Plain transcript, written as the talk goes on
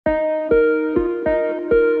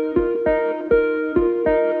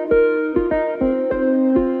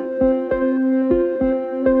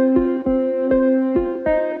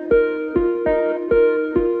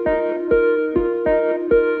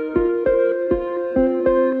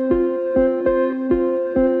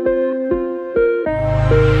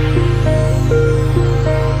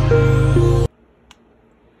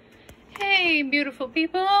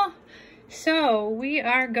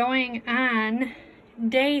are going on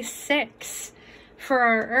day 6 for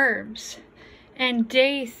our herbs and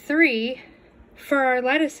day 3 for our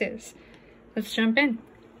lettuces. Let's jump in.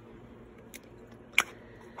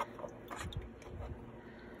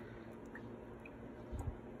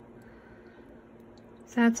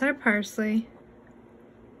 So that's our parsley.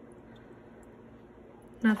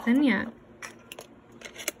 Nothing yet.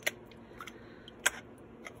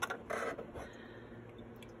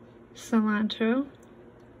 Cilantro.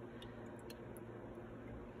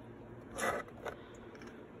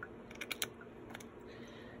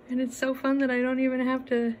 And it's so fun that I don't even have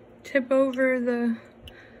to tip over the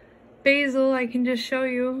basil. I can just show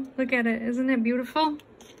you. Look at it. Isn't it beautiful?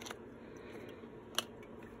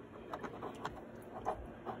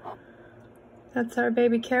 That's our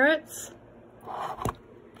baby carrots.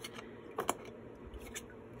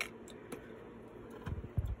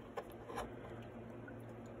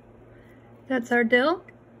 That's our dill.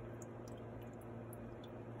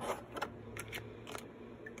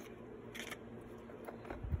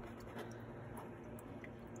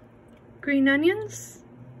 Green onions.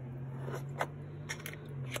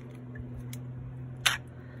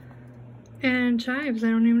 And chives. I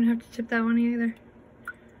don't even have to tip that one either.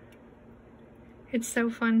 It's so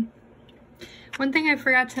fun. One thing I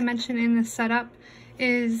forgot to mention in this setup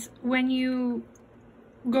is when you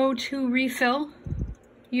go to refill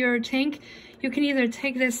your tank, you can either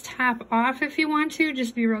take this top off if you want to,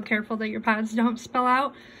 just be real careful that your pods don't spill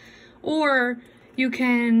out, or you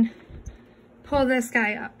can pull this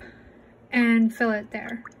guy up and fill it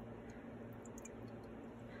there.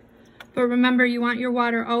 But remember, you want your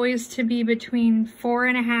water always to be between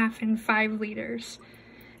 4.5 and 5 liters.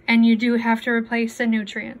 And you do have to replace the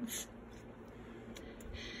nutrients.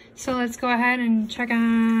 So let's go ahead and check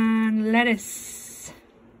on lettuce.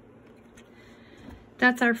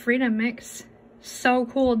 That's our Freedom mix. So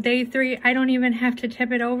cool. Day 3, I don't even have to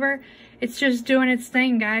tip it over. It's just doing its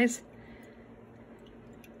thing, guys.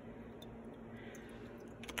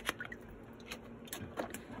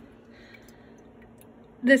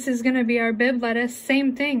 This is going to be our bib lettuce.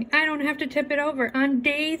 Same thing. I don't have to tip it over. On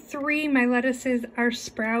day 3, my lettuces are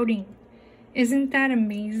sprouting. Isn't that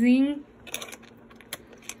amazing?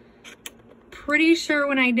 Pretty sure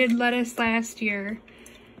when I did lettuce last year,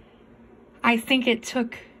 I think it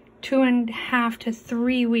took 2.5 to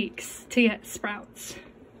 3 weeks to get sprouts.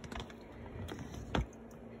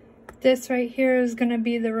 This right here is going to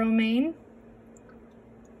be the romaine.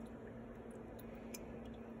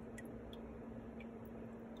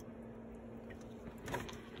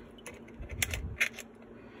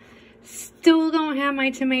 Still don't have my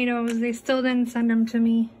tomatoes. They still didn't send them to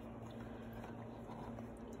me.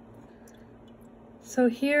 So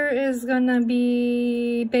here is gonna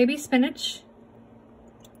be baby spinach.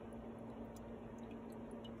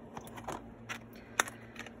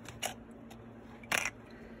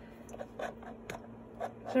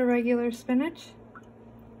 The regular spinach.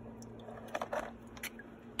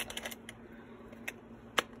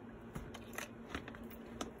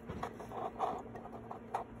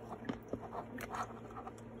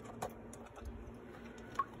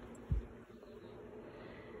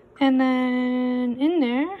 And then in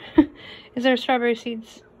there is our strawberry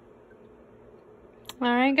seeds.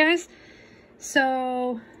 Alright guys,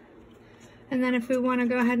 so, and then if we want to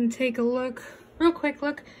go ahead and take a look, real quick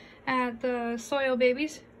look at the soil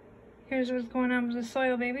babies. Here's what's going on with the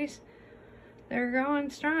soil babies. They're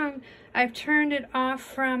going strong. I've turned it off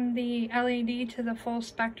from the LED to the full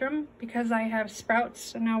spectrum because I have sprouts,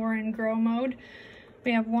 so now we're in grow mode.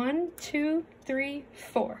 We have 1, 2, 3,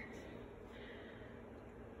 4.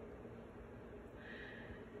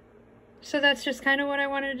 So that's just kind of what I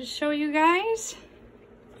wanted to show you guys.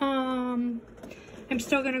 I'm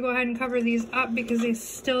still going to go ahead and cover these up because they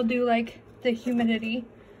still do like the humidity.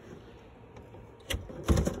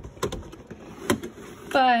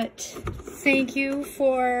 But thank you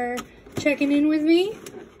for checking in with me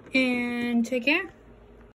and take care.